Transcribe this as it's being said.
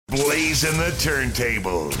Blazing the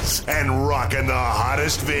turntables and rocking the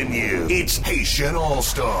hottest venue. It's Haitian All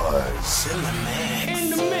Stars. In the mix. In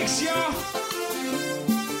the mix, y'all.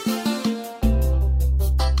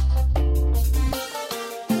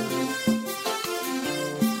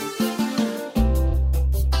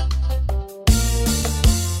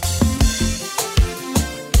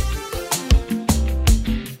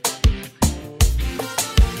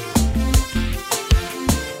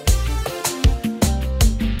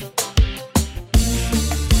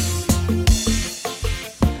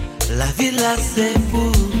 Là c'est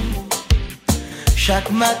pour chaque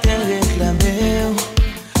matin réclamer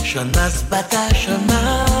Chanas bata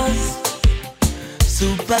chanas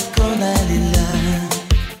sous pas qu'on allait là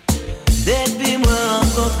depuis moi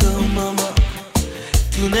rencontre maman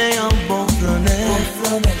tout n'est un bon flanet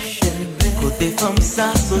côté femme ça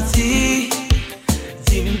sorti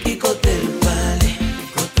dis-moi qui côté le palais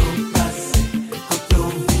côté passe côté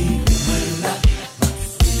vivre là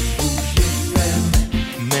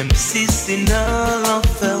même si c'est dans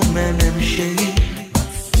l'enfer, mais même chérie.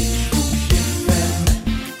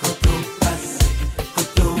 Quand on passe,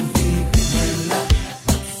 quand on vit,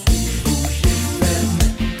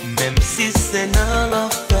 même si c'est dans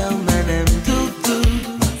l'enfer, mais même tout.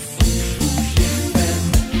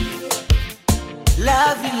 La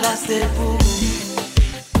vie là c'est pour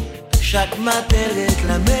chaque matin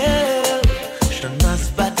réclamer. Chanas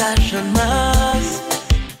bata chanas.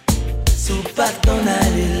 Sous pas ton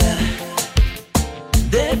aller là.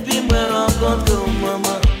 Depuis moi rencontre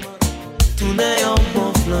maman, tout n'est un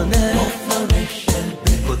bon flanet.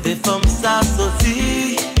 Côté femme ça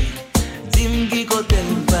sorti, dis-moi qui côté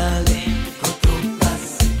me parler. Quand on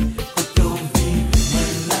passe, quand on vit,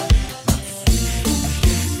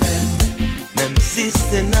 même si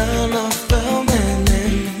c'est dans l'enfer,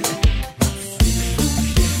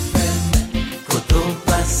 quand on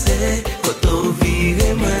passe, quand on vit,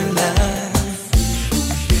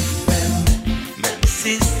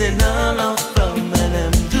 si c'est dans l'enfer,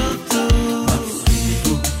 madame Toutou.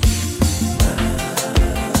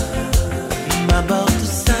 Ma barre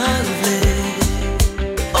tout ça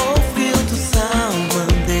offrir tout ça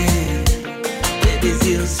demander. Les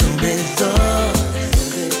désirs sont des ordres.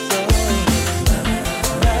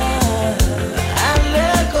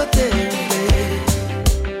 Allez côté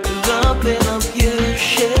ramper en pied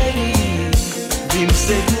chérie. Bim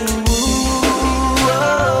c'est vous.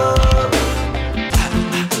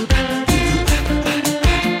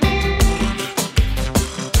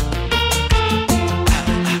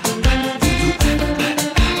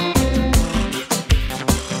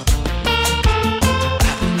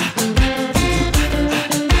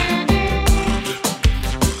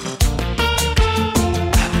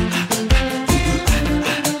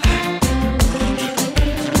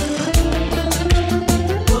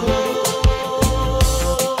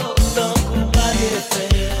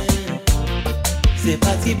 C'est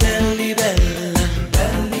parti belle, belle,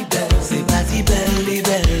 c'est parti belle,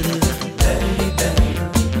 belle,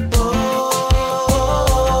 oh,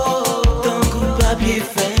 ton coup papier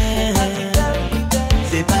fait.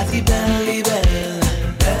 C'est parti belle, belle,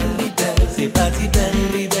 c'est parti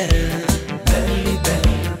belle, belle.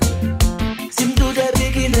 Si m'dou depuis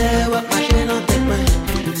qu'il est, ou marcher dans tête main.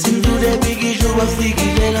 Si m'dou depuis qu'il joue, ou si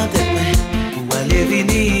qu'il est dans tête main. Ou aller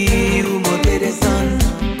venir, ou monter descendre.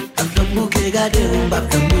 Bouquet gade ou mbap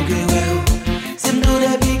comme bouquet ouais. Si m'dou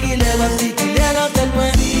depuis qu'il est aussi qu'il est dans tel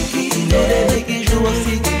point. Si m'dou depuis qu'il joue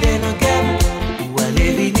aussi qu'il est dans quel. Ou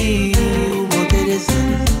aller venir ou monter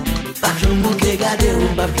descendre. Pas j'en bouquet gade ou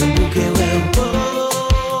mbap comme bouquet ouais. Oh,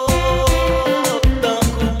 tant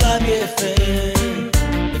qu'on pas bien fait.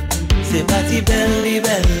 C'est parti belle,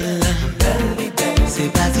 belle.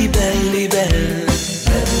 C'est parti belle, belle.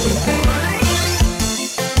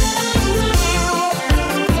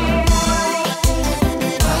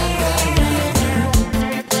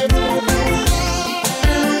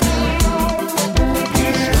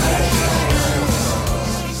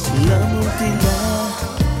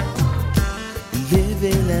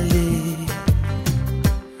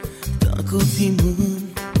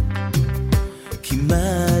 Qui m'a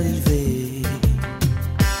élevé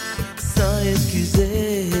sans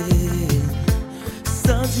excuser,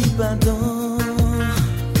 sans dire pardon,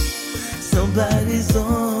 sans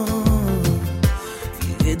balaison,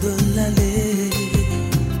 viré de l'allée.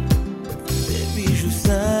 Baby joue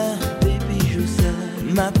ça,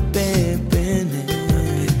 ma peine.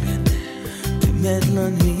 Tu mets de la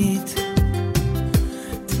nuit,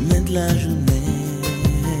 tu mets de la journée.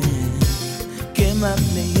 Que m'a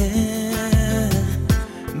payé,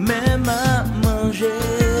 même à manger,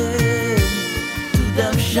 tout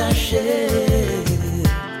à chercher.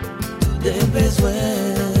 des besoins.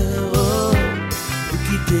 Oh, ou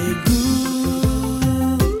qui te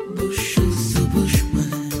goût, bouche sous bouche moi.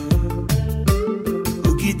 Ou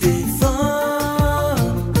qui te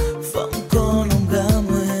femme qu'on en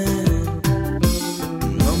moi.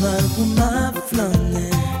 Normal pour ma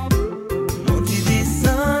flanelle. Mon petit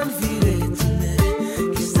descend viré tourner.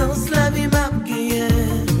 Qui sens la vie m'a gagné.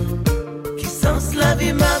 Qui sens la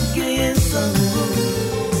vie m'a gagné sans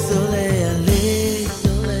soleil aller,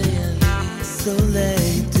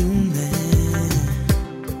 soleil tourner.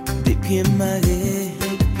 Des pieds marés,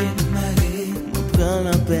 mon prend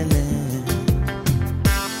la peine.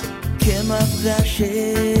 Qui m'a fâché,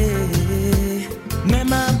 mais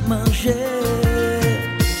m'a mangé.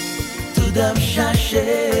 Tout d'âme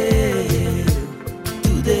chercher,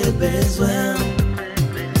 tout des besoins.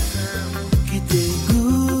 Qui te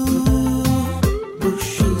goût,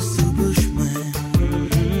 bouche sous bouche moi.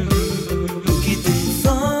 Qui te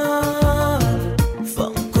femme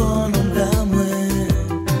qu'on en a moins.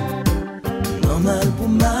 Normal pour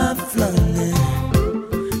ma flanelle.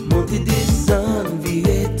 Monter descend,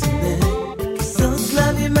 virer tourner. Qui sens la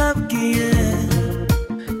vie m'a gagné.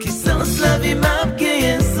 Qui sens la vie m'a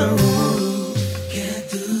gagné sans can't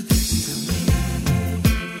do this to me.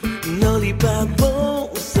 No li pas bon,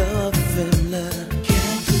 ça fait là.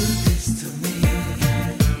 Can't do this to me.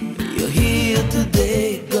 You're here today,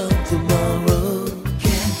 gone tomorrow.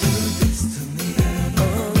 Can't do this to me.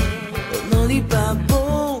 Oh, no li pas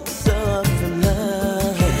bon, ça fait là.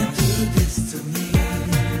 Can't do this to me.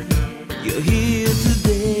 You're here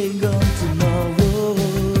today, gone tomorrow.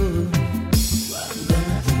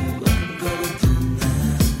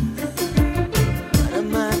 What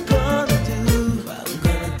am I gonna do? What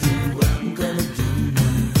I'm gonna do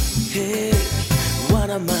now? Hey, what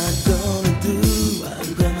am I gonna do? I'm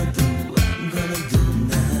gonna do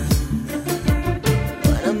now.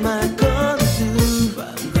 What am I gonna do?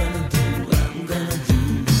 I'm gonna do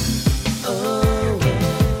now. Oh,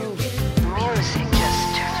 Music just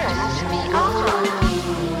turns me on.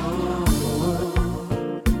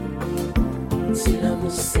 si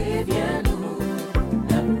l'amour c'est bien nous,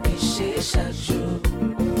 n'a péché chaque jour.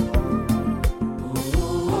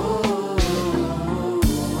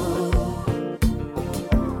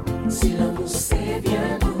 Si l'amour c'est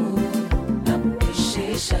bien nous, n'a péché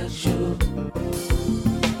chaque jour.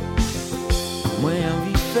 Moi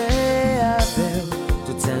envie faire avec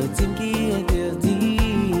toute sa routine qui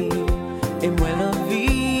interdit. Et moi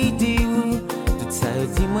l'envie dire toute sa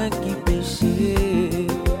routine moi qui péché.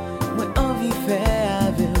 Moi envie faire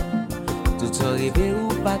avec tout ça rêver ou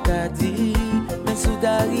pas qu'à dire. Mais sous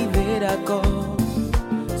d'arriver d'accord,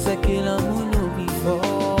 c'est que l'amour nous vit fort.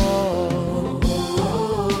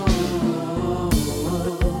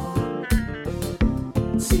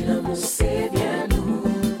 Si l'amour c'est bien nous,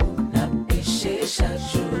 n'a péché chaque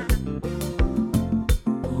jour.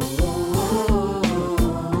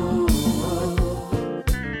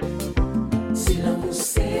 Si l'amour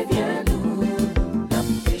c'est bien nous, n'a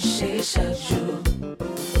péché chaque jour.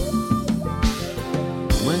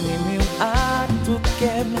 Moi j'aime à tout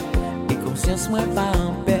qu'aime et conscience moi pas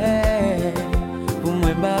en paix. Pour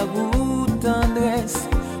moi bagou tendresse,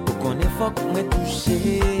 pour qu'on est fort pour moi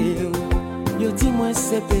toucher. Yo dis moi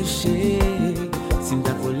c'est péché. Si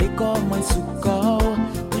m'ta collé comme moi sous corps,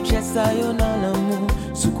 tout geste ça yo dans l'amour.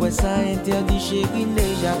 Sous quoi ça interdit chéri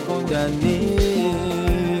déjà condamné.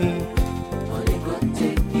 On est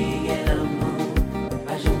côté qui est l'amour,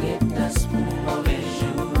 pas jouer place pour mauvais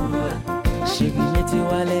jour. Chéri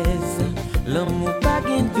mettez-vous à l'aise, l'amour pas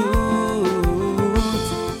gain doute.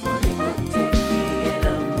 On est côté qui est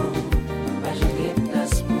l'amour, pas jouer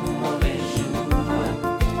place pour mauvais jour.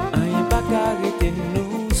 Rien pas qu'arrêter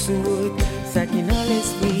nous sous ça qui dans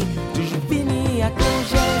l'esprit, toujours fini à ton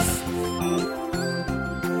geste.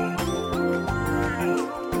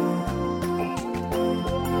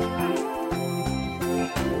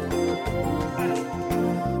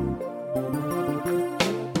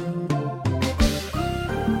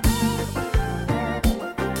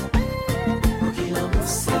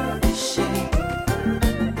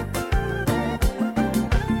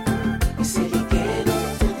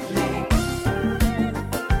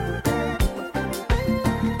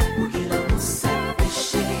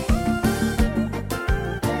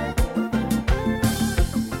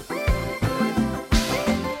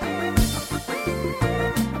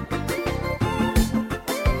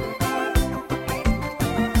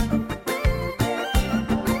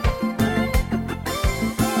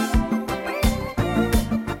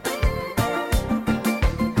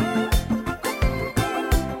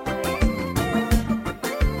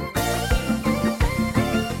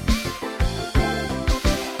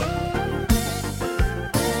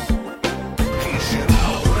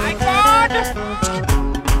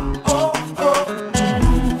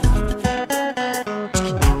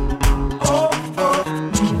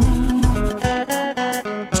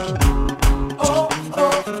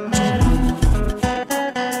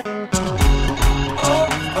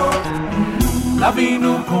 La vie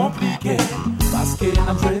nous compliquée, parce que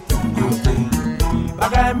n'a joué tout côté.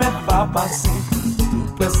 Bagay met pas passé, tout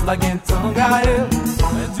pèse la gain tant gaël.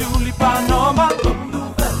 Mais Dieu li pas normal, comme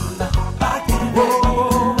nouvelle, pas qu'elle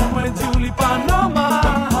oh, mais Dieu li pas normal.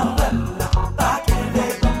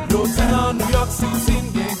 Yo c'est dans New York City,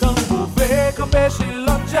 gang gang mauvais, quand péché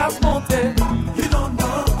l'autre jazz monté.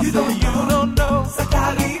 You don't know, ça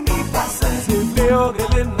carry mi passé. C'est fait au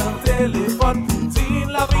gueule dans téléphone, poutine,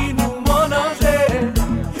 la vie nous ménager.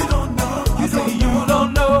 You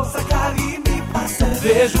don't know, ça carry mi passé.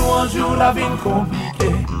 De jour en jour la vie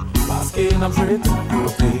compliquée, parce que n'a joué tout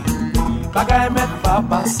côté. Bagay met pas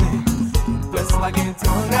passé, laisse la gain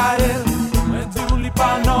tant gaël. Mais tu lis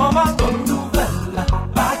pas normal, comme nouvelle,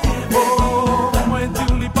 pas qu'elle oh, mais tu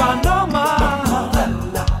lis pas normal.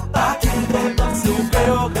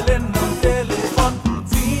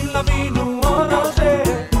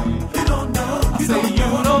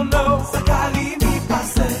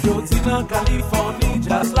 Californie,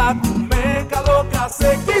 just like Jamaica, loca, se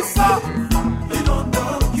quizá. You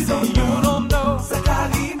don't know, se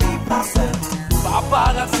calimi passe.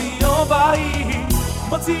 Paparazzi envahi,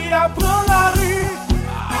 menti à prendre la rue.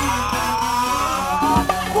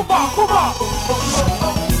 Cuba.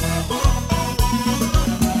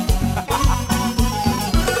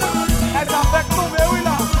 Essa avec nous, mais oui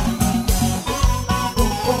là.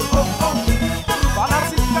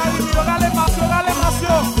 Paparazzi calimi, regardez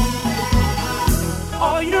masio.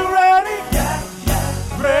 Are you ready? Yeah.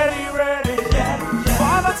 Ready. Yeah.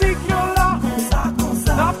 Fanatique yo là,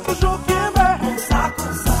 n'a toujours qu'aimé.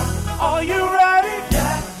 Are you ready?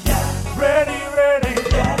 Yeah. Ready.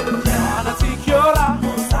 Yeah. Fanatique yo là,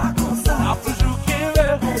 n'a toujours qu'aimé.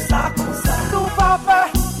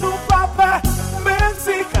 Nous papa, même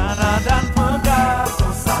si Canada prend gaz,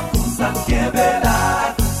 ça qu'aimé là.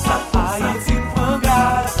 Haïti prend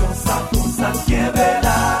gaz, ça qu'aimé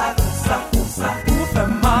là.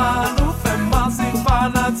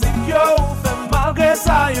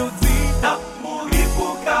 Ça you dit, n'a mouri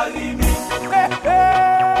pour Kalimi.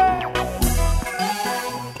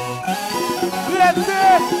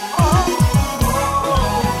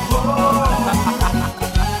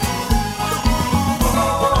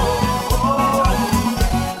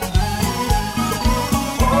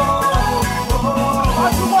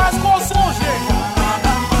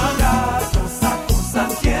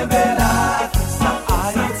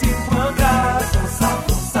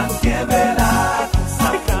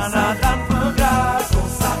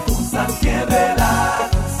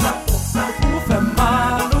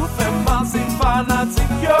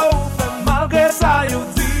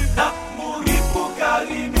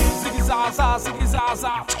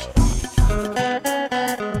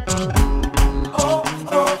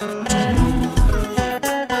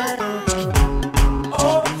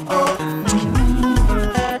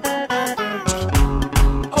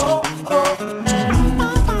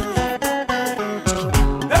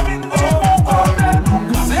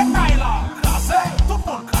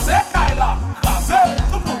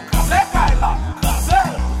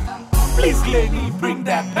 Please, lady, bring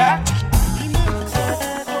that back.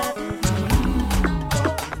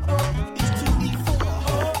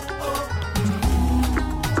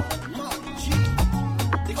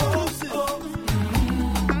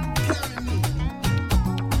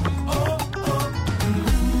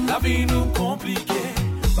 La vie nous compliquée,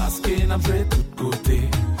 parce que n'a joué tout côté.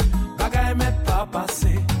 Bagay met pas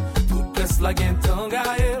passé, tout pèse la gain tant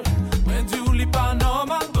gaël. Mais tu lis pas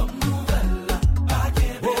normal.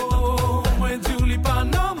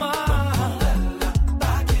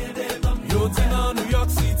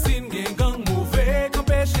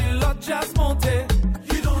 Just monté.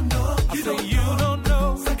 You don't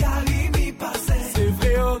know. Ça calimi passé. C'est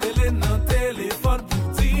vrai, au délai dans téléphone.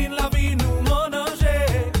 Poutine, la vie nous ménager.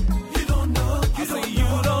 You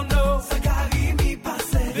don't know. Ça calimi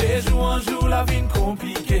passé. De jour en jour, la vie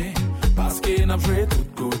compliquée. Parce que n'a joué tout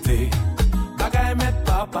côté. Bagay met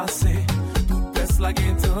pas passé. Tout pèse la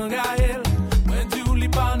gain tant gaël. Mais tu lis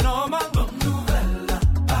pas normal. Bonne nouvelle.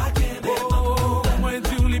 Pas qu'elle est bonne. Mais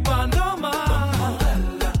tu lis pas normal.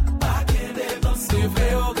 C'est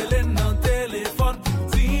vrai, au gueule dans téléphone,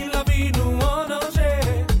 si la vie nous ménager.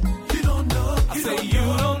 You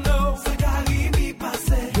don't know, ça calimi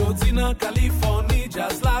passé. Yo dis dans Californie,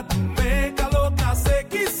 jazz la Jamaica, loca, c'est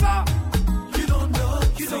qui ça? You don't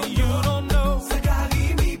know, ça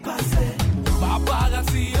calimi passé.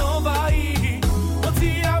 Paparazzi envahi, on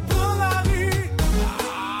t'y apprend.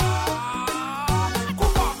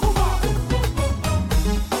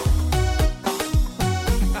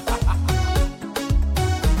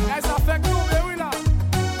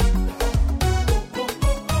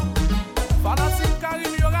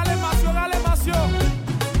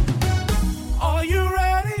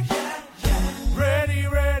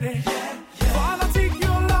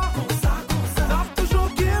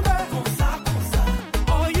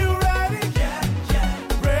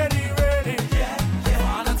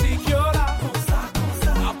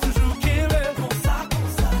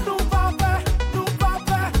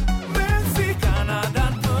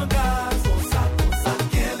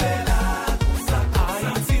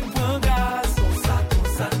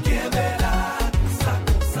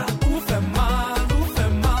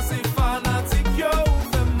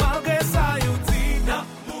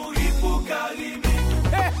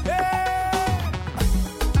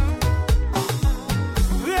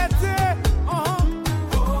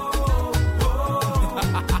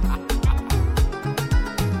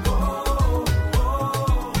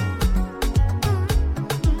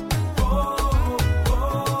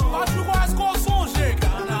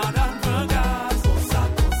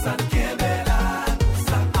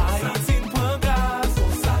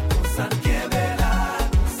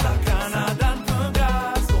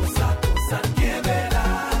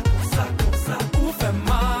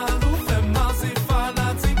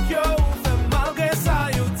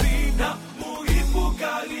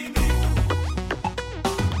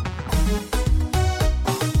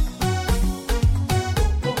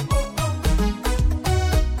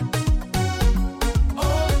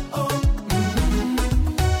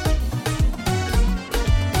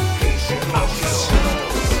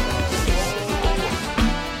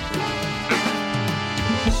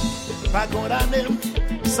 pas condamné,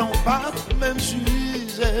 sans pas même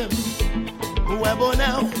jugé. Ouais,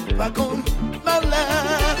 bonheur, pas contre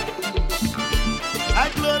malheur.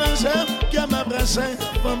 Avec le danger que m'a pressé,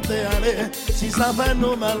 pour me aller. Si ça fait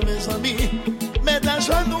nous mal, mes amis, mettez à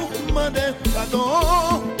genoux, demandez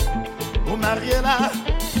pardon. Vous mariez là,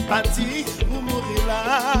 parti, vous mourrez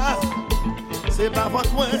là. C'est pas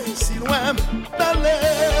votre moi, si loin d'aller.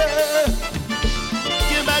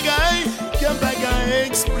 Qui bagaille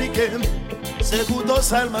expliquer. C'est Goudo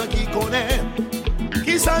seulement qui connaît.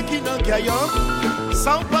 Qui ça qui n'a qu'ailleurs,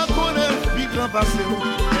 sans pas connaître, puis grand passé.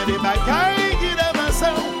 Il y a des bagailles qui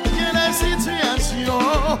dépassent, il y a des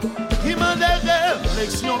situations qui m'ont des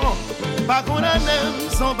réflexions. Pas condamné,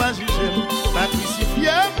 sans pas juger. Pas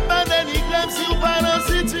crucifié, pas dénigré, si ou pas dans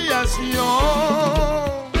situation.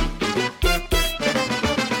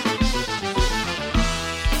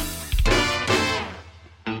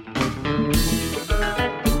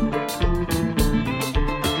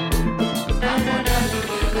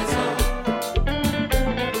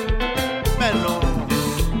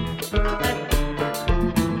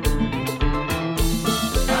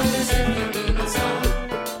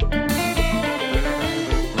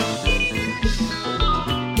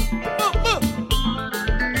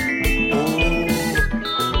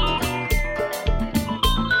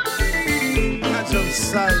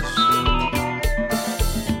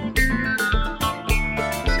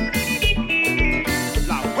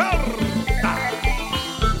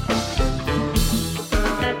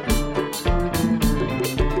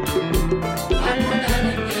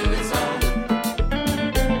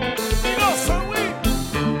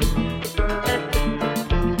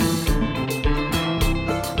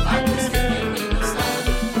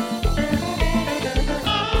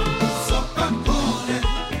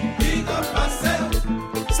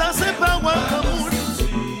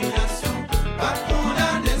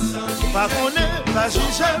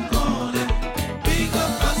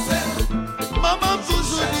 Maman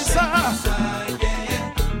toujours dit ça.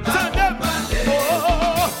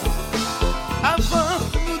 Avant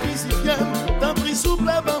nous disions, t'en prie souple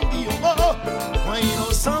bambi. Moi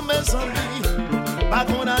innocent mes amis, pas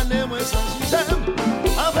condamné moi sans juger.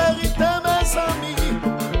 En vérité mes amis,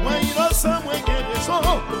 moi innocent moi qui raison.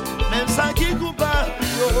 Même ça qui coupable,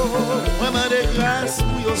 moi m'a de grâce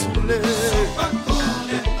pour yo souffler.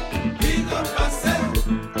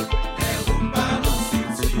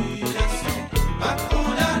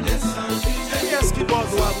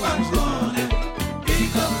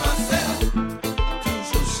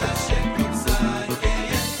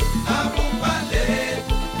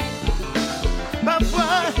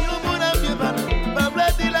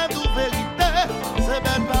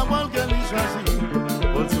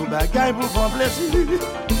 Bagaille pour faire plaisir,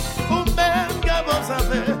 ou même qu'à bon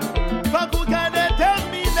savoir, pas pour qu'à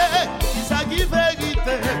déterminer, qui ça qui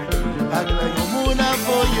vérité, avec le monde à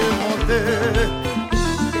voyer monter.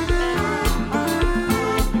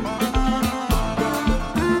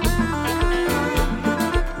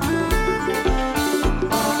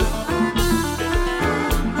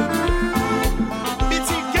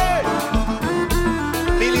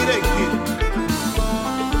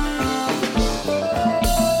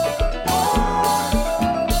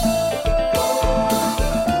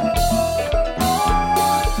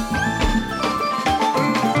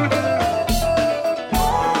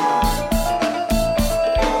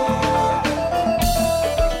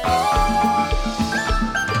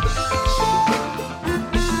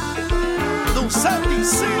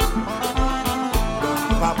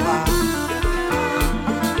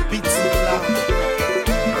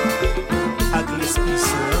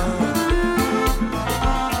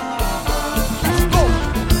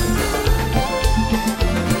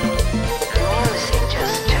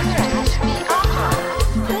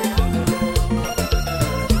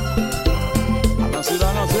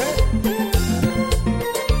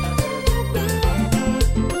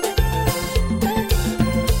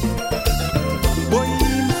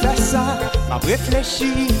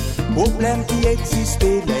 Réfléchis, problème qui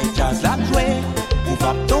existait, les jazz la jouer, ou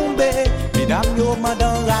va tomber, mesdames yo m'a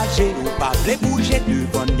enragé, ou pas les bouger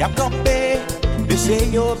devant y a campé, mais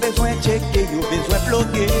yo besoin checker, yo besoin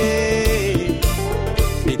bloquer,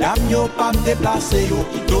 mesdames yo pas me déplacer, yo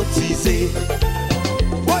hypnotiser.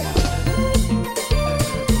 Ouais,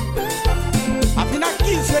 a fin à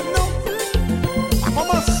qui c'est non, a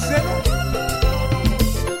commencer non.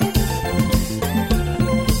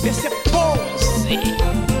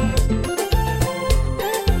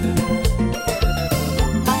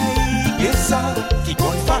 Qui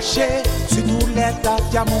compte fâché, sur tout l'état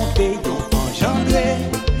qui a monté, yo engendré,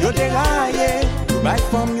 yo déraillé, Bay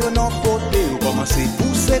femme yo non côté, ou commencer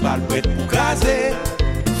pousser, bal prête pour craser.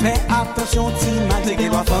 Fais attention, ti mal, c'est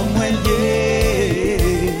qu'elle va femme moyen.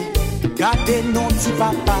 Gardez non ti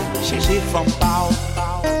papa, cherchez femme pao.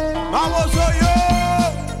 Maman Zoyo,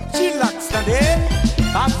 chillax, t'entendez?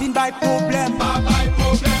 Pas vin by problème, pas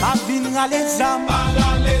vin râler les âmes,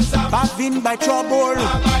 pas vin by trouble.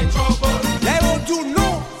 Les mots tout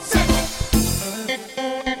non.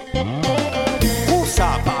 Pour ça,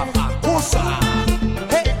 papa, pour ça.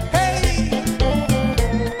 Hey, hey.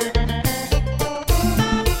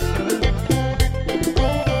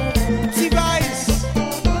 Si guys,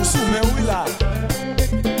 vous soumez où là?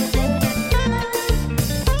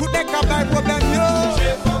 Tout est capable de problème yo.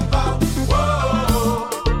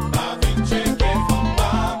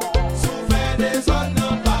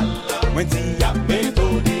 When the yap me to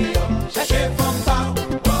the chercher femme pa,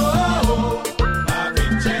 oh oh, ma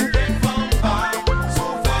vie chercher femme pa,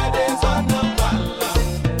 souffrir des anabala,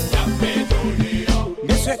 yap me to the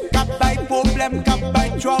monsieur cap bay problème, cap bay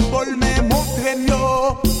trouble, mais montrez-yo,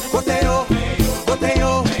 côté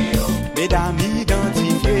yo, mesdames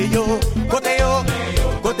identifiez yo, côté yo,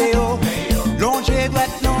 longez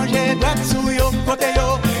droite sous yo, côté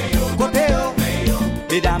yo,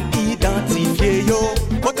 mesdames identifiez yo.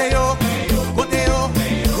 Côté yo,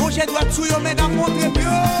 j'ai droit sous yo, mesdames, montrez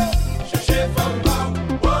mieux. Cherchez femme pa,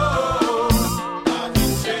 oh, la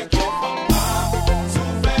vie cherchez femme pa,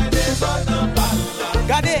 souffrir des autres en balle.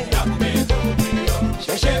 Gardez,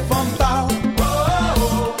 cherchez femme pa, oh,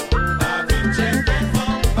 la vie cherchez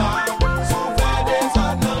femme pa, souffrir des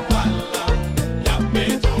autres en balle.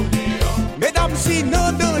 Mesdames, si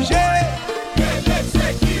non danger.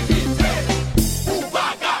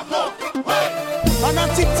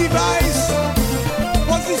 Fanatic device.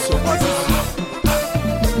 Position.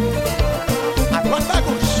 À droite, à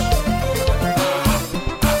gauche.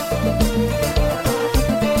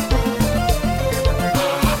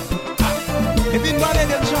 Et puis, nous allons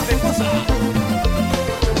les chanter comme ça.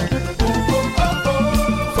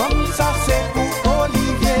 Comme ça, c'est pour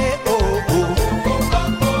Olivier. Oh, oh.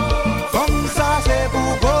 Comme ça, c'est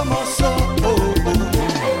pour Gomoso. Oh, oh.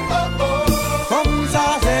 Comme ça,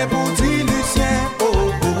 c'est pour Lucien.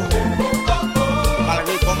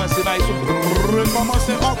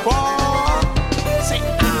 Recommencer encore. C'est I.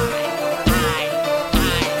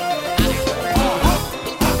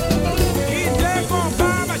 Il défend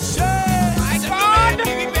pas ma chaise. My God.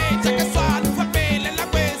 C'est que ça nous fait belle la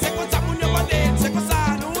paix. C'est comme ça mon yo bandé. C'est comme ça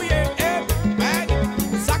nous y est.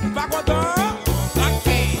 Sac pas content.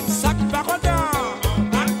 Sac pas content.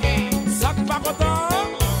 Sac pas content.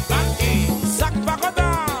 Sac pas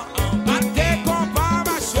content. Défend pas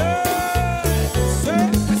ma chaise.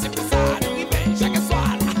 C'est pour ça nous y est. Chaque soir.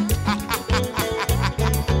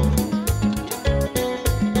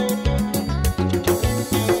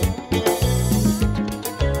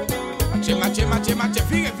 Match,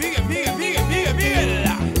 figue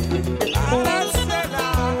là. Ah, c'est là.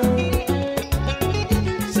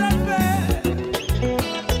 Jamais.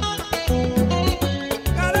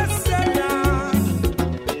 Ah, c'est là.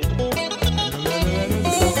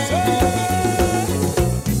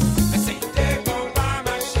 C'était compas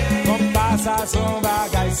marché. Compas ça son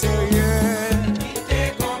bagage sérieux. C'était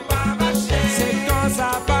compas marché. C'est quand ça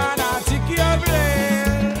fanatique qui a blé.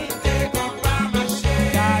 C'était compas marché.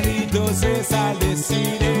 Calido c'est ça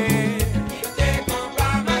décidé. C'était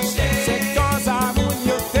compas marché. C'est quand ça moun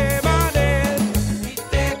yo te bandé.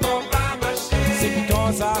 C'était compas marché. C'est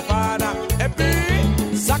quand ça fana. Et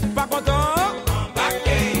puis, sac pas content.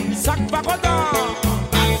 Sac pas content.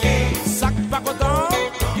 Sac pas content.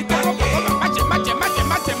 Il te comprend. Match là.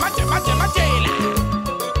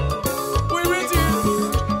 Oui, with you.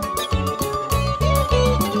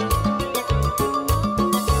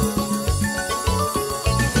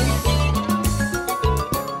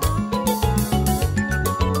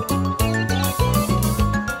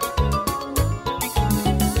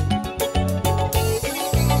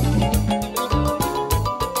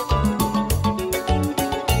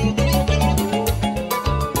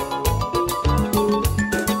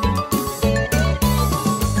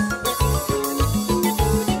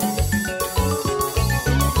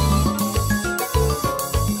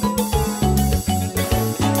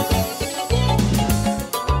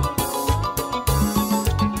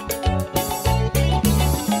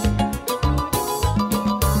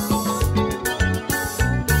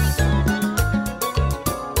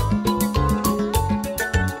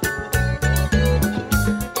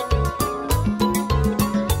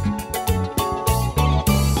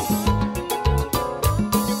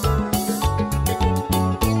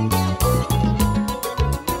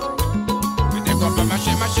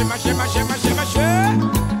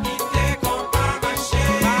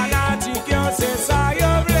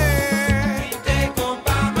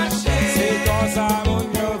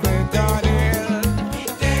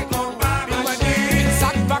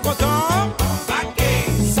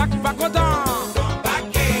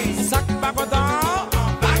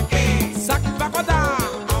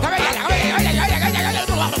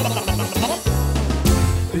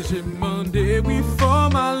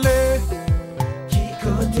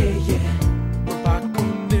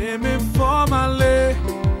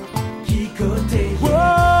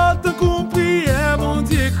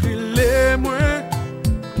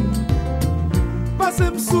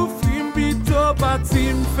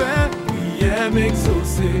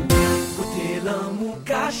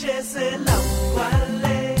 c'est là où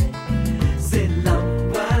aller, c'est là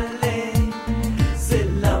où aller, c'est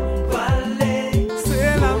là où aller,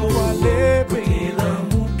 c'est là où aller, baby.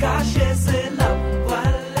 L'amour caché, c'est là où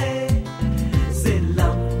aller, c'est là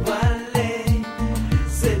où aller,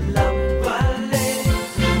 c'est là où aller.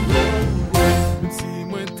 Si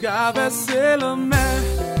moi traverser la mer,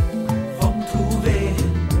 faut me trouver.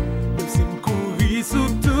 Même si me courir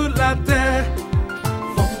sous toute la terre.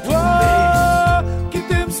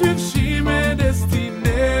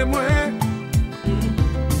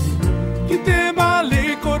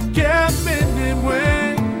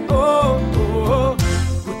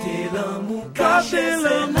 C'est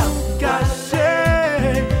l'amour caché,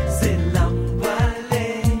 c'est l'amour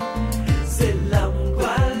aller, c'est l'amour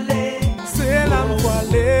aller, c'est l'amour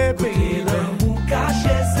aller, baby. L'amour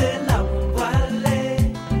caché, c'est l'amour aller,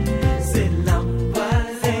 c'est l'amour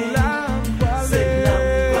aller, c'est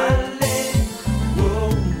l'amour aller. Oh,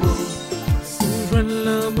 oh. Souvent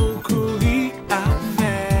l'amour courir à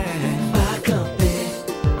faire, pas camper.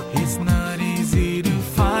 It's not easy to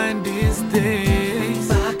find these days.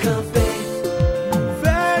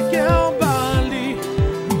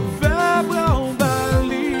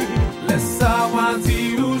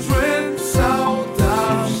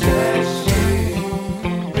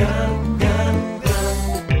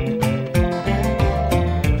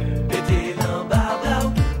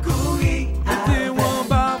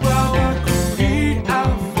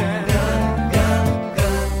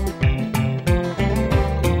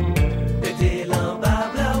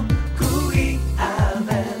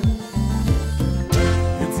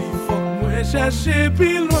 Chercher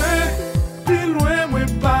plus loin, moi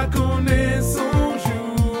pas connaître son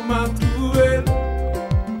jour m'a trouvé.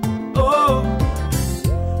 Oh,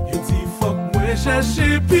 il dit faut que moi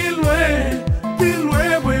chercher plus loin,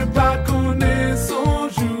 moi pas connaître son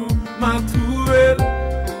jour m'a trouvé.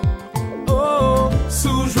 Oh,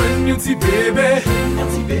 sous-joint mon petit bébé,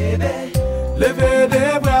 lever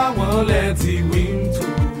des bras, on l'a dit oui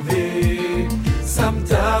m'trouver, ça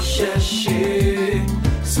m't'a cherché.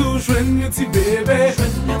 Sous-joigne petit bébé,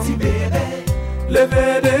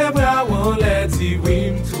 lever des bras, on l'a dit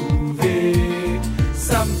oui m'trouver,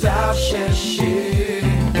 ça m't'a cherché.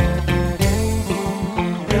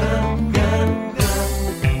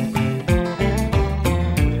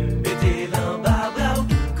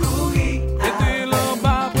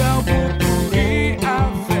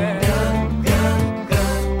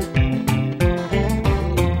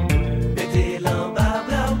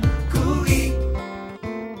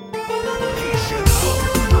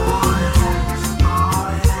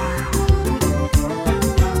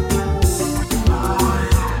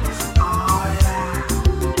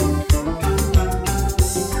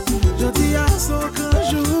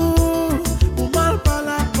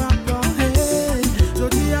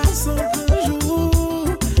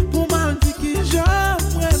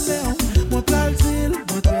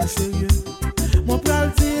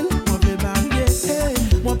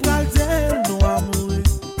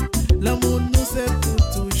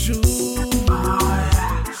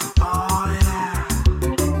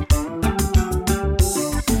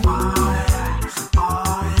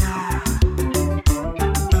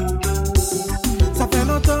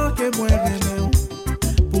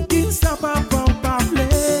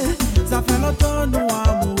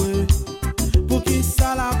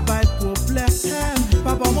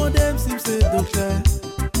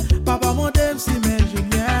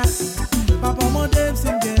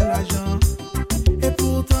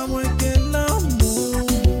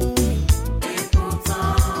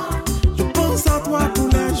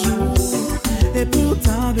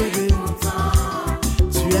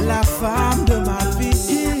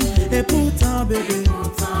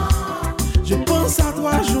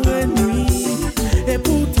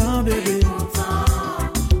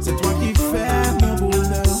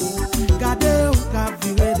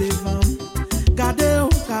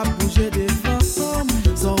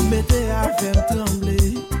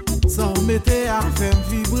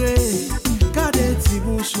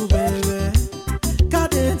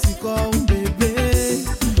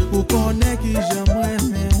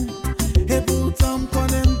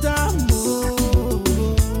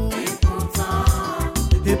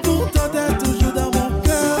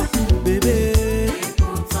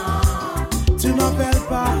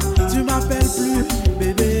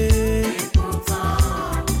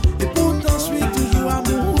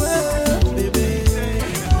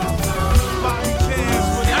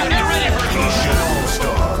 Haitian All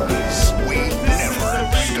Stars. We never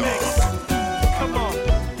stop.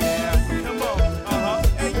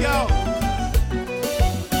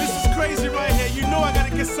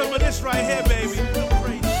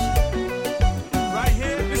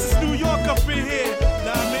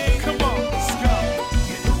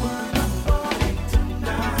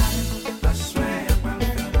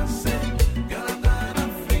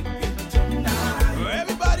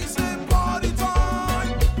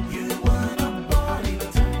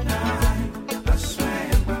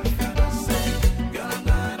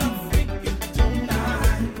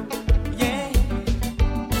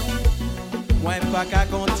 pas qu'à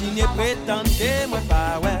continuer prétendre que moi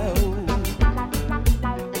pas ouais.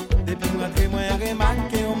 Depuis moi très moi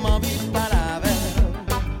remarqué on m'envie pas la veille.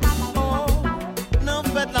 Oh, non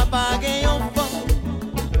fait la bague en femme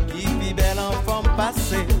qui vit belle en forme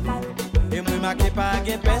passée. Et moi marqué pas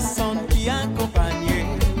personne qui accompagne.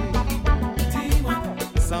 Dis-moi,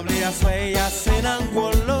 semblait à soyer assez dans le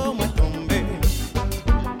golo moi tombé.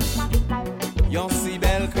 Yon si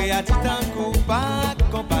belle créature tant qu'on pas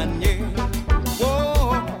accompagné.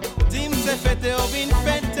 Oh, dis-moi c'est fête ou vin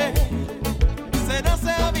fête. C'est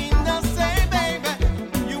danser ou vin danser, baby.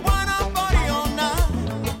 You wanna party all night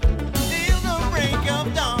till the break of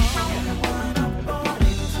dawn.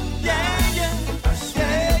 Yeah, yeah,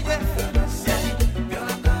 yeah, yeah, yeah. Girl,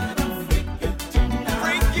 I'm gonna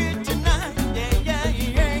freak you tonight. Yeah, yeah,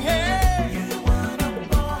 yeah, yeah. You wanna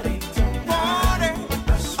party tonight? Party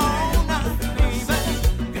all night, baby.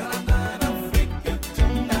 Girl, I'm gonna freak you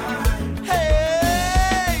tonight.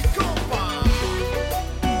 Hey, come on.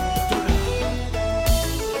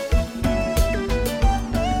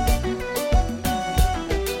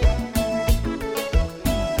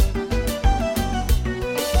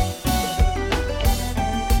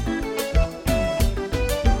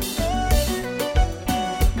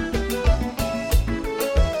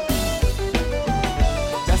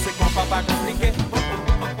 Ça c'est quand papa compliqué.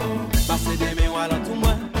 Passer des mains à tout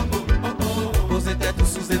moi. Poser tête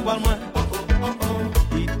sous étoile moi.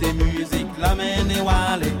 Quitter musique, la main et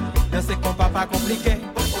aller. Ça c'est quand papa compliqué.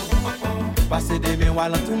 Passer des mains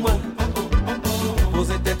à tout moi.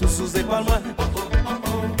 Poser tête sous étoile moi.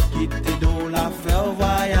 Quitter d'eau la faire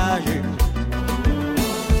voyager.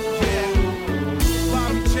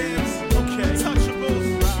 Bobby James, okay. Touchables.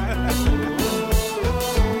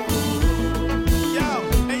 Yo,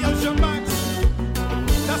 hey yo, Jean-Max.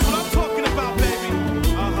 That's what I'm talking about, baby.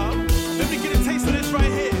 Uh-huh. Let me get a taste of this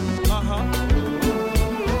right here. Uh-huh.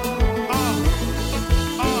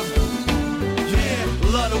 Yeah,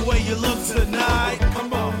 love the way you look tonight.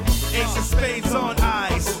 Come on. Ace of spades on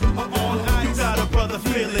ice. You got a brother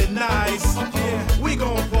feeling nice. We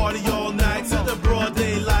gon' party all night till the broad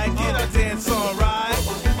daylight. Get our dance on right.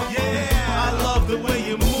 Yeah, I love the way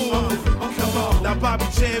you move. Come on, now Bobby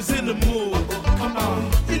James in the mood. Come on,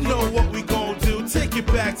 you know what we gon' do. Take it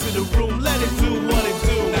back to the room, let it do what it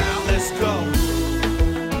do. Now let's go.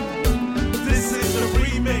 This is the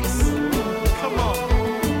remix. Come on.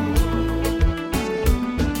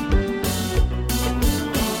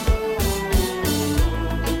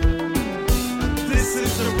 This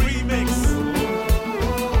is the remix.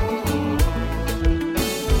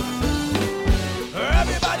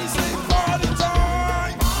 Everybody sing party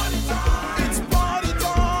time. It's party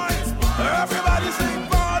time. Everybody sing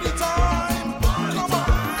party time. Come on,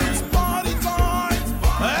 it's party time.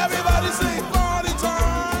 Everybody sing party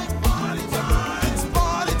time. It's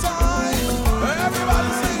party time.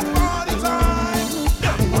 Everybody sing party time.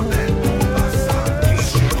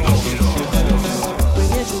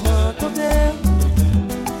 Premier jour m'en compter,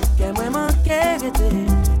 qu'elle m'a manqué vêté.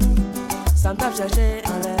 Ça me tape chercher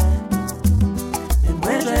en l'air, mais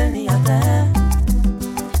moi je n'y à terre.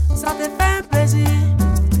 Ça te fait plaisir,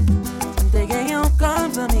 t'es gagné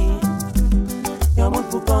comme amis. Y'a un monde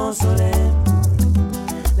pour consoler,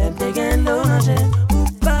 l'aime t'es gagné l'oranger. Ou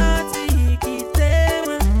parti quitter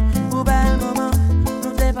moi, pour bel moment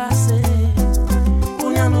nous dépasser.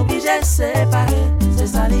 Pour y'en obliger séparer, c'est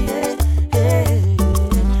ça lié.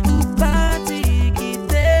 Ou parti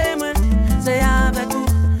quitter moi, c'est avec vous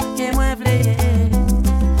que moi v'lais.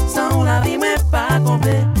 Sans la vie moi pas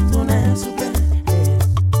complet, tourner souper.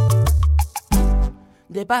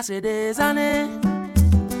 Dépasser des années,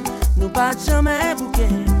 nous pas jamais bouquet.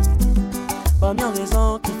 Pas bien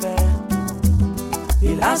raison qui fait,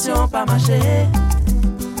 relation pas marché.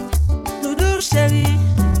 Nous deux chéris,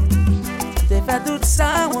 t'es fait tout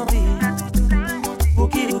ça mon vie. Pour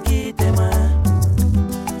qui t'es moi,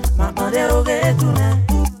 m'a demandé au retourner.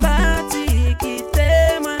 Pour partir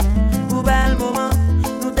quitter moi, pour bel moment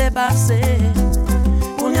nous dépasser.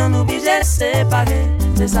 Pour nous obliger séparer,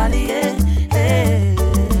 c'est ça lié.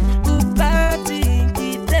 Pour partir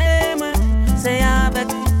quitter moi, c'est avec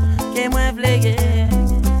vous que moi v'lais.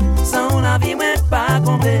 Sans la vie moi pas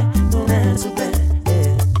complet, tourner souper.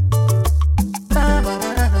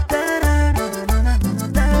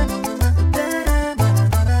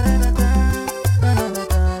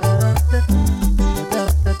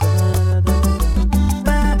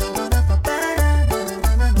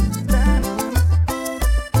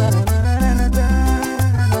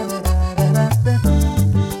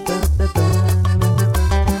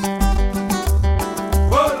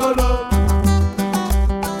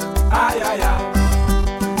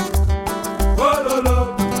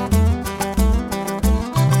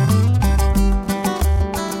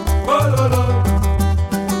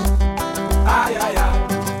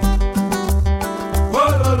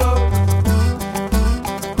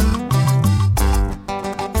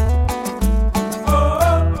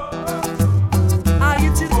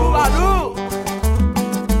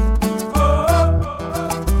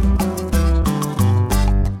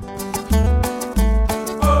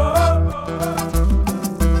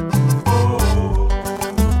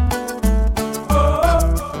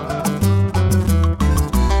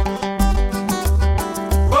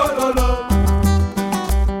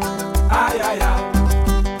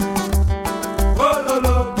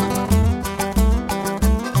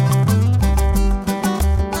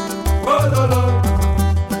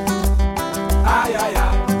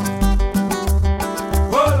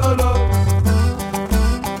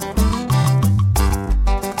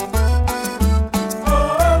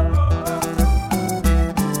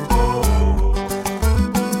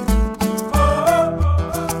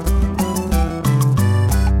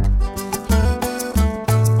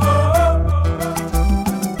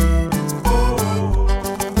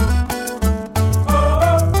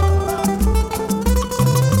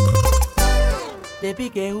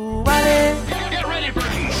 piqué ou aller. Get ready for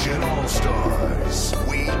Haitian All Stars.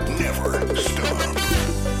 We never stop.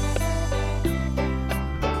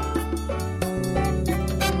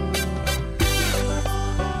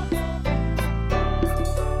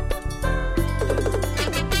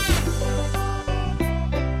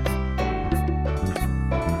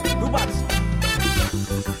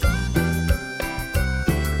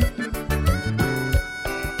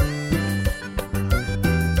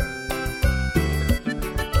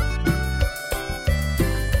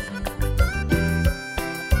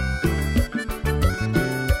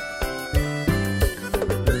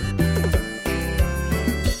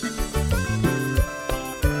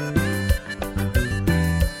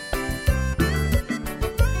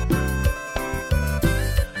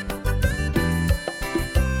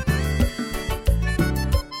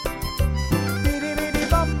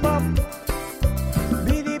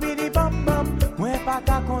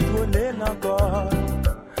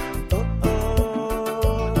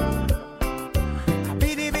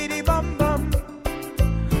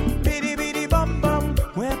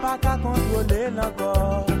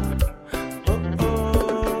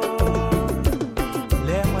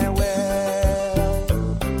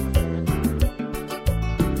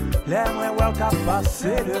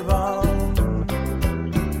 Passer devant.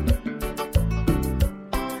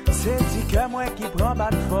 C'est dit que moi qui prends pas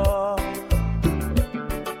de fort.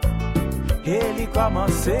 Et il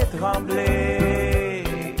commence à trembler.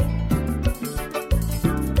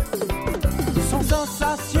 Son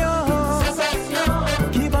sensation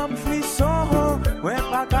qui va me frisson. Ouais,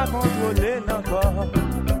 pas qu'à contrôler encore.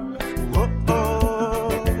 Oh oh.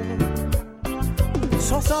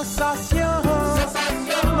 Son sensation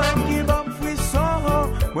qui va me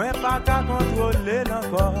ouais, pas qu'à contrôler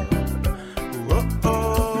encore. Oh oh.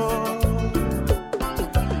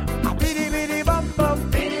 Bidi bidi bam bam.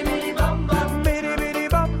 Bidi bidi bam bam. Bidi bidi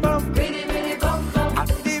bam bam. Bidi bidi bam bam.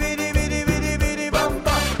 Bidi bidi bidi bidi bidi bam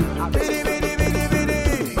bam. Bidi bidi bidi bidi.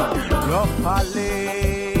 L'on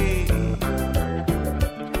parler.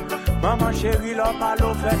 Maman chérie, l'on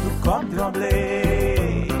parle fait tout comme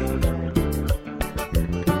trembler.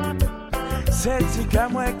 C'est dit que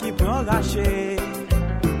moi qui prends lâcher.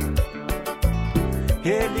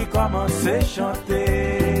 Et il commence à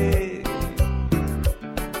chanter.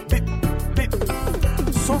 Bip, bip.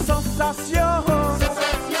 Son sensation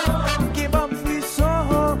qui va me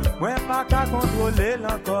frisson. Ouais, pas qu'à contrôler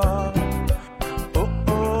encore. Oh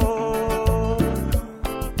oh.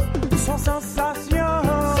 Son sensation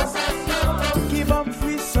qui va me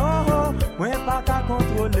frisson. Ouais, pas qu'à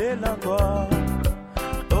contrôler encore.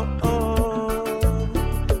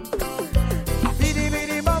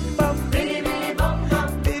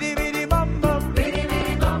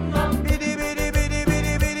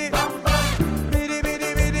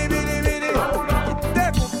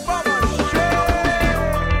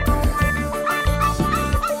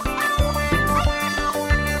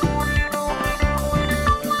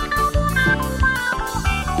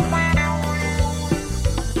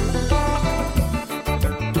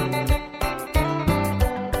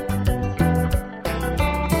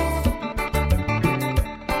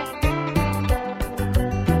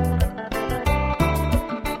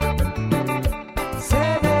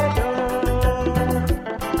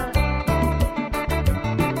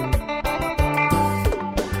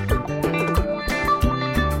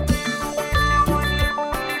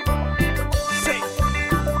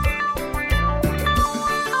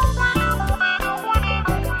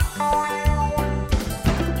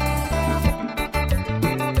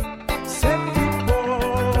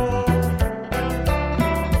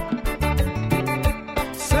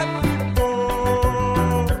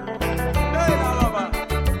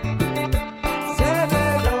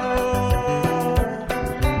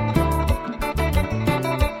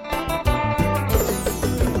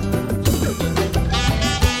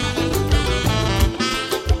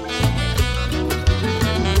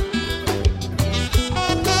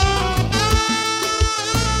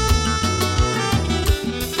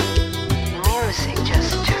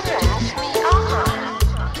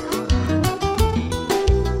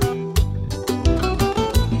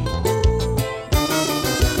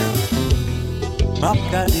 m'a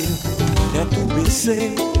regardé, j'ai tout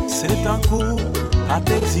baissé, c'est un coup à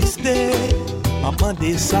t'exister. M'a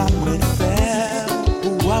demandé ça me faire,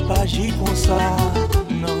 pourquoi pas agir comme ça,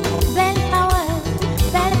 non. Belle parole,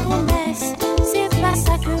 belle promesse, c'est pas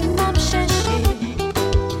ça que m'a cherché.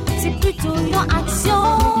 C'est plutôt une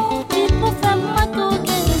action, qui pour faire moi toute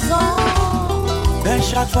raison. Ben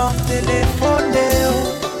chaque fois téléphoné,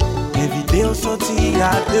 les vidéos sorties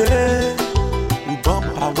à deux, ou bon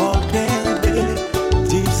pas walker,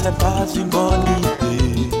 dis c'est pas une bonne idée.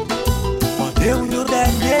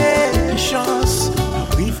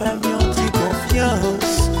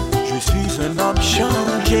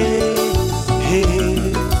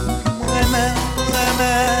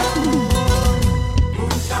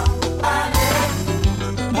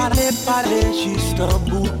 Parler juste un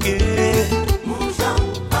bouquet. Bougeons,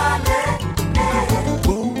 parler.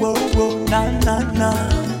 Oh, oh, oh, na, na, na.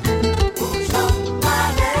 Bougeons,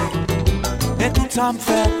 parler. Et tout ça me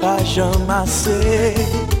fait pas jamasser.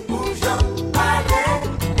 Bougeons, parler.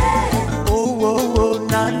 Oh, oh, oh,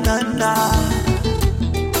 na, na, na.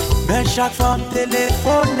 Mais chaque fois me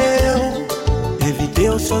téléphoner, éviter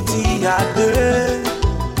au sorti à deux.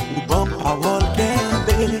 Ou bon parole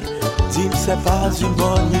qu'elle dis c'est pas une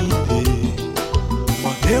bonne idée.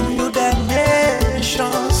 Moi j'ai une dernière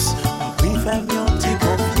chance. Oui, fais-moi une petite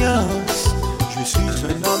confiance. Je suis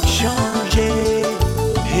un homme changé.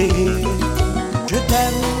 Hey, je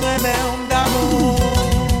t'aime, mais homme d'amour.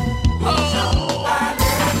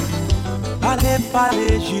 Allez,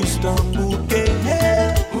 parler juste un bouquet.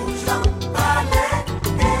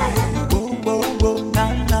 Oh, oh, oh, na,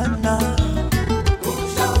 na, na.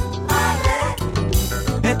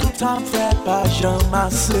 Et tout ça me fait pas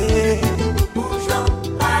jamasser.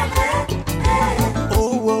 Oh,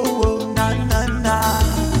 oh, oh, na, na, na.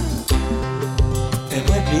 Et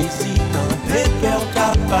moi plaisir dans les cœurs qu'à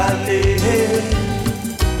parler.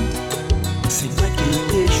 C'est moi qui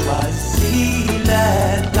ai choisi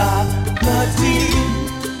l'état de vie.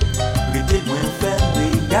 Mettez-moi faire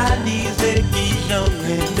réaliser qui j'en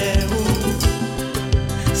ai où.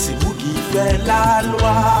 C'est vous qui faites la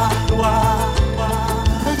loi, loi.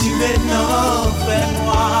 Tu es non,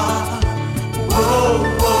 fais-moi. Oh,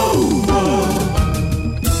 oh, oh.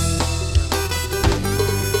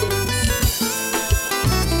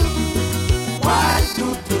 Why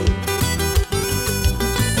toutou?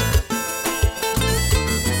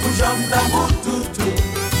 J'aime d'amour toutou.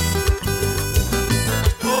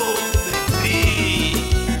 Oh, baby.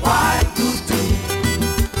 Why toutou?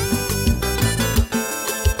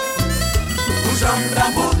 J'aime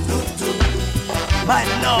d'amour toutou. My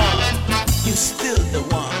love, you still the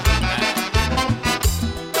one.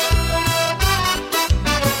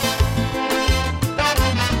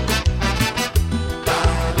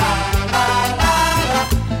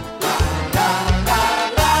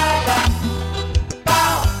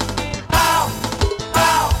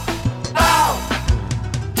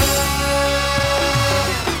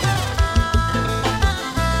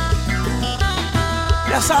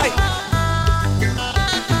 Yes, I.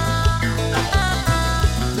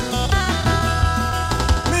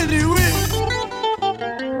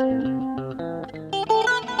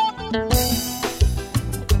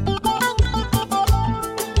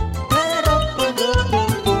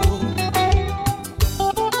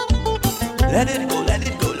 Let it go, let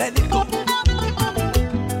it go, let it go.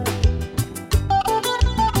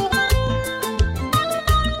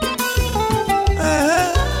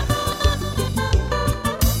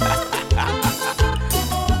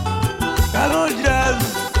 Hello, Jazz.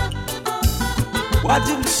 What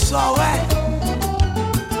you saw, eh?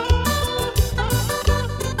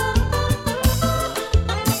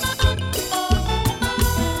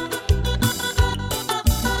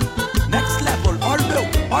 Next level, all new,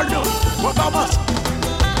 what about us?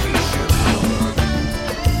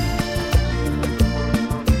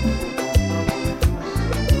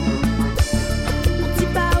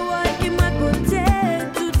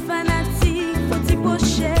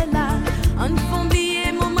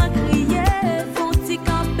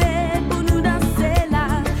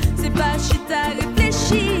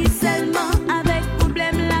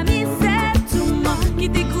 Qui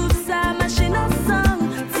découvre sa machine ensemble,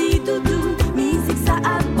 si doudou, musique ça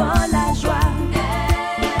apporte la joie.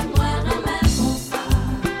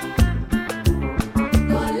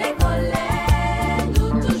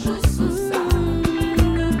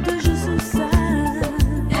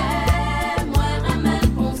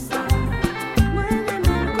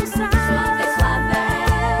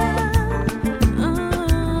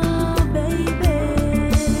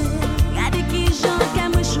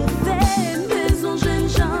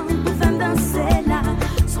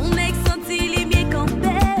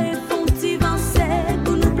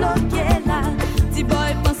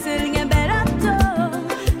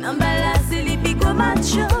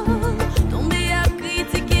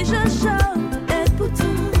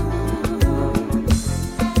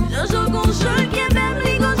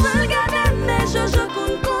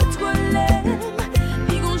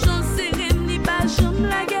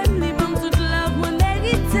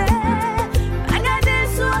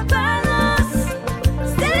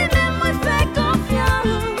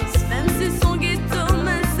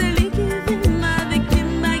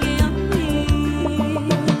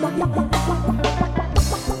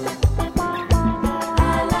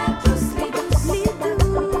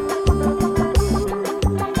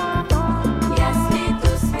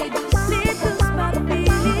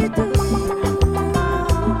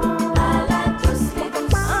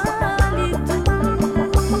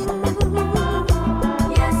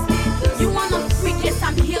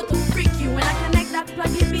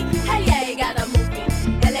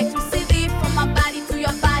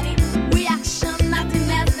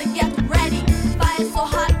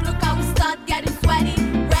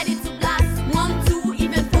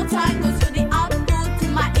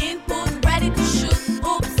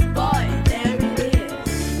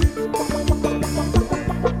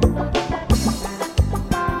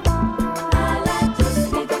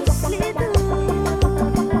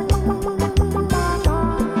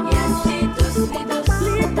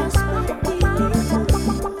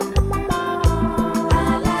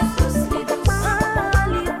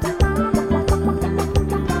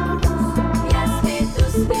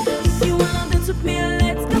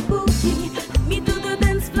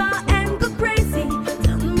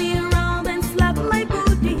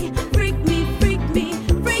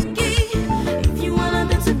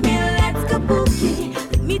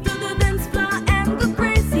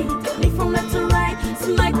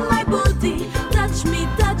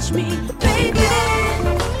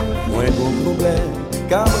 problème,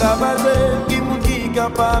 qu'à ravager, qui moun qui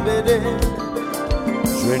capable d'aider.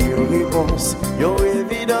 Joigne une réponse,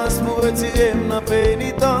 une évidence pour retirer ma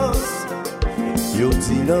pénitence. Yo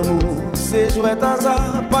dit l'amour, c'est jouer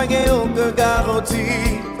hasard, pas gagner aucune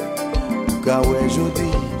garantie. Car ouais, je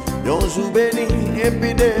dis, yon jour béni, et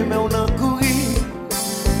puis demain on en courit.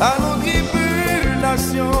 À nos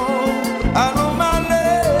tribulations, à nos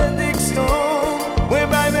malédictions, moi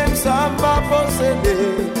même ça va posséder.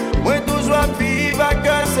 Moi toujours vivre à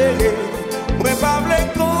cœur serré, moi pas vle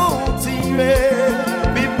continuer.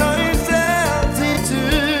 Vivre dans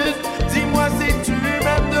incertitude, dis-moi si tu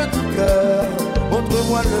m'aimes de tout cœur.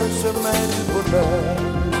 Montre-moi le chemin du bonheur.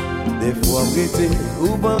 Des fois prêté ou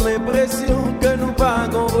bon l'impression que nous pas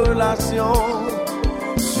en relation.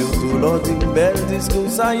 Surtout l'on dit belle discours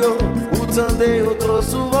ça yo, ou tendez trop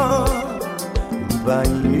souvent. Pas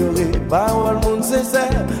ignorer parole monde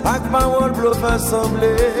sincère, avec parole bluff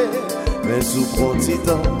assemblée. Mais sous petit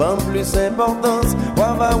temps, ban plus importance,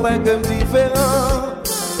 on va voir comme différent.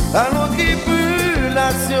 À nos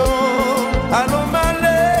tribulations, à nos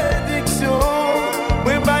malédictions,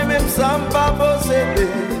 moi pas même ça m'pas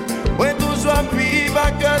posséder. Moi toujours vivre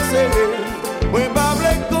à cœur serré, moi pas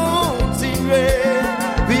vle continuer.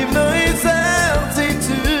 Vivre dans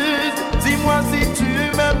incertitude, dis-moi si tu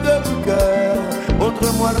m'aimes de tout cœur.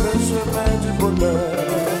 Montre-moi le chemin du bonheur.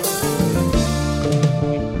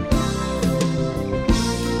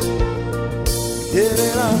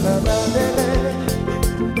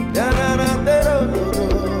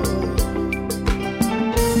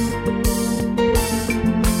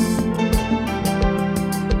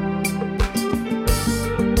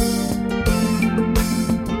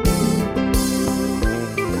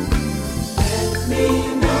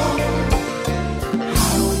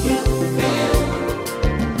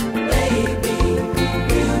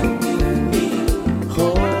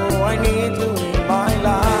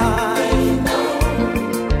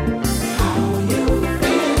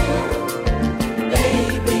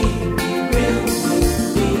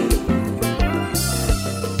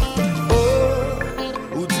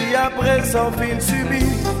 Sans fin subi,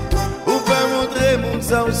 ou pas montrer mon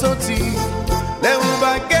sang sorti. Les ou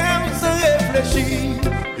baguettes sans réfléchir,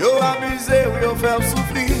 yo abusé ou yo faire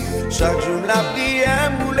souffrir. Chaque jour la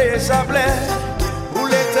prière moulé chapelet, pour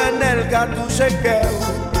l'éternel qui a touché cœur,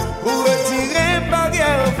 pour retirer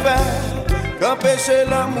barrière faire, qu'empêcher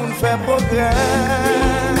l'amour fait progrès.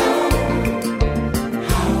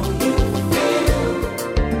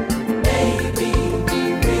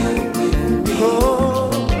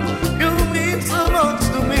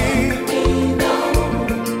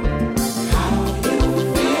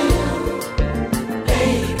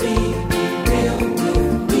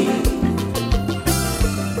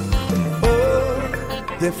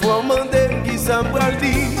 Des fois, m'en qui s'en pral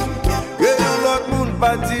dit, que l'autre monde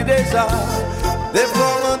pas dit déjà. Des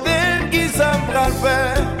fois, m'en qui s'en pral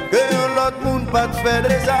faire, que l'autre monde pas fait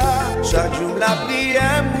déjà. Chaque jour, la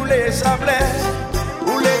prière moulé chapelet,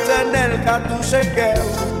 pour l'éternel qui a touché cœur,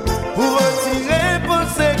 pour retirer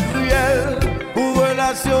pensée cruelle, pour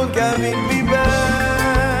relation qui a vie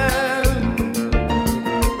belle.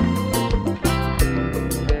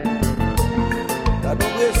 La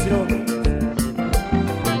dépression.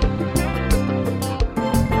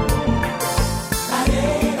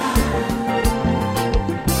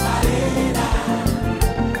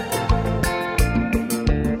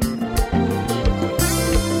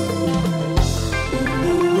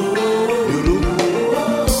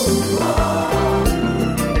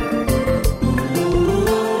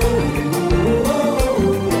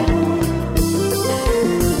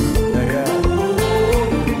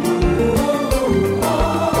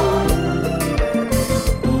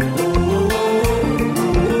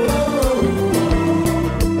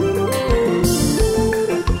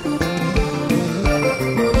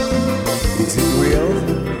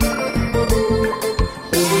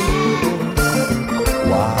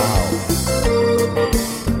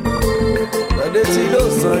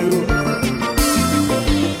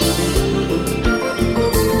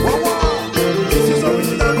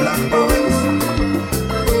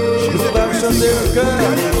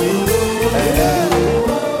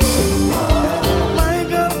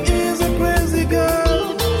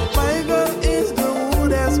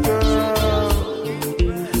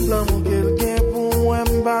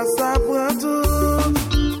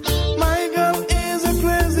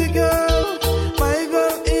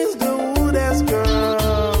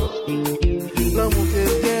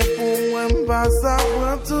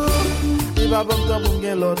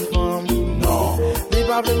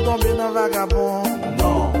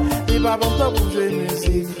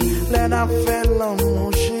 Let her fell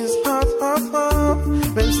on, she's hot, hot, hot.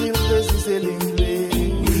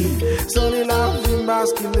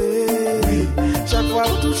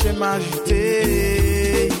 fait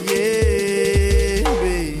m'agiter. Yeah,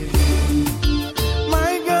 baby.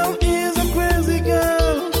 My girl is a crazy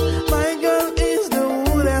girl. My girl is the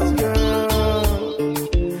woodest girl.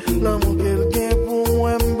 L'amour quelqu'un pour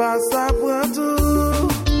moi, m'pas ça prend tout.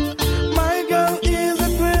 My girl is a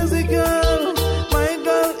crazy girl. My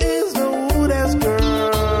girl is the woodest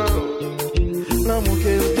girl. L'amour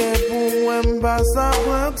quelqu'un pour moi, m'pas ça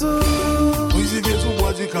prend tout. Crucifié sous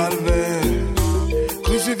bois du calvaire.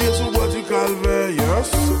 Crucifié sous bois du calvaire,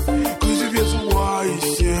 yes. Crucifié sous bois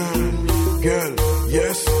haïtien. Girl,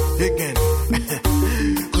 yes, again.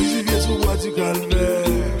 Crucifié sous bois du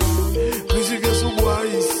calvaire. Crucifié sous bois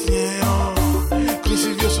haïtien.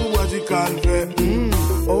 Crucifié sous bois du calvaire.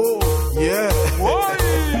 Oh, yeah.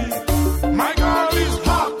 My girl is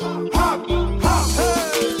hot, hot, hot, hey,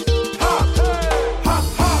 hot, hey, hot,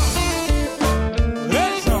 hot.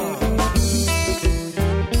 Listen.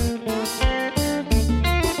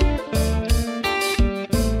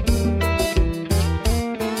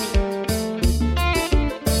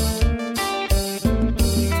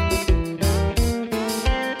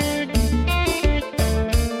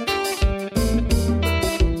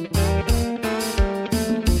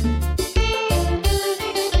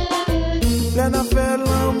 L'en a fait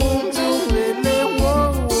l'amour du lélé,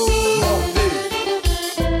 wow, wow.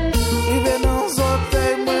 Il vient dans son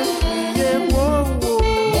taille, moi, crier, wow,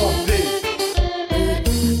 wow.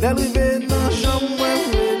 L'arrivée dans la chambre, moi,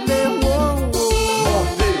 lélé, wow, wow.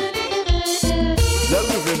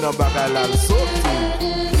 L'arrivée dans Bacala, le sauté.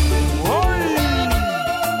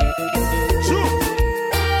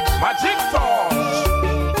 Magic touch.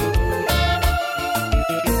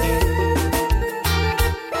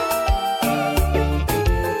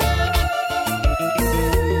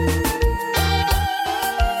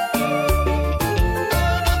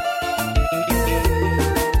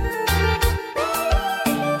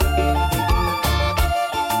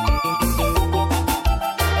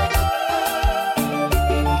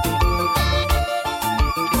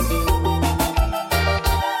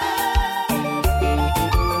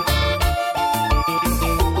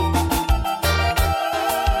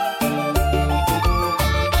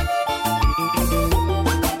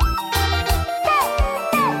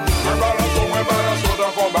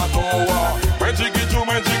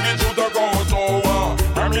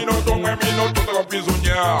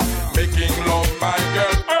 Making love, my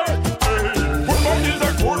girl. Hey, hey. Good boy is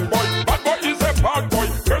a good boy, bad boy is a bad boy.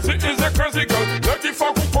 Crazy is a crazy girl. Lucky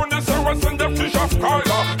for who connaisseurs and the fish of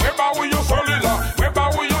color. Remember who you solila, remember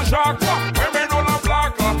who you jacques. Remember no la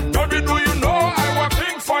black. Baby, do you know I was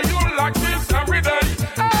think for you like this every day?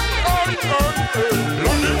 Hey, hey, hey.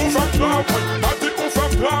 Lundi ou femme travail, mardi ou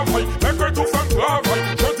femme travail, mercredi ou femme travail,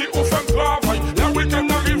 jeudi ou femme travail. La week-end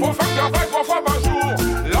arrive au femme travail, trois fois par jour.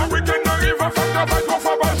 La week-end arrive au femme travail, trois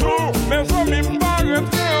fois par jour. Mes amis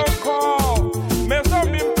m'arrêteraient encore. Mes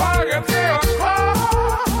amis m'arrêteraient encore.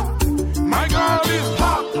 My girl is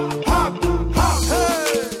hot, hot, hot,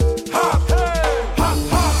 hey, hot, hey, hot,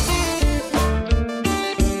 hot.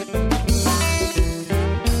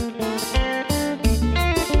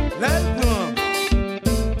 Let's go.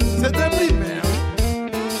 C'est un primaire.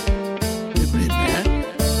 Le primaire.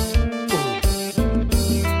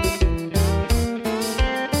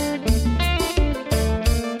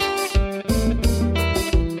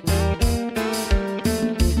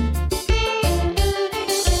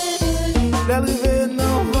 L'arrivée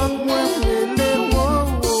dans votre moi, les wow,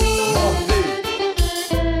 wow.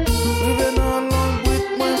 Arrivée dans l'embrouille,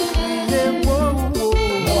 moi, crier, wow,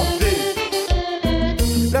 wow.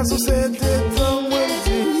 La société dans moi,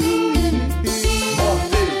 dit.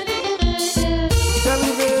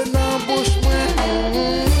 L'arrivée dans bouche, moi.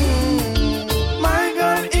 My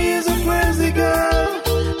girl is a crazy girl.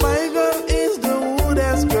 My girl is the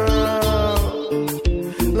woodest girl.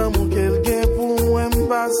 L'amour quelqu'un pour moi,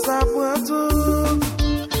 m'pas ça prend tout.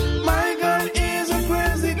 My girl is a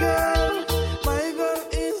crazy girl. My girl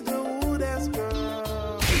is the woodest girl.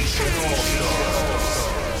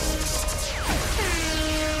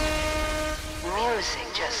 Music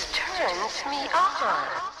just turns me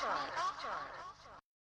on.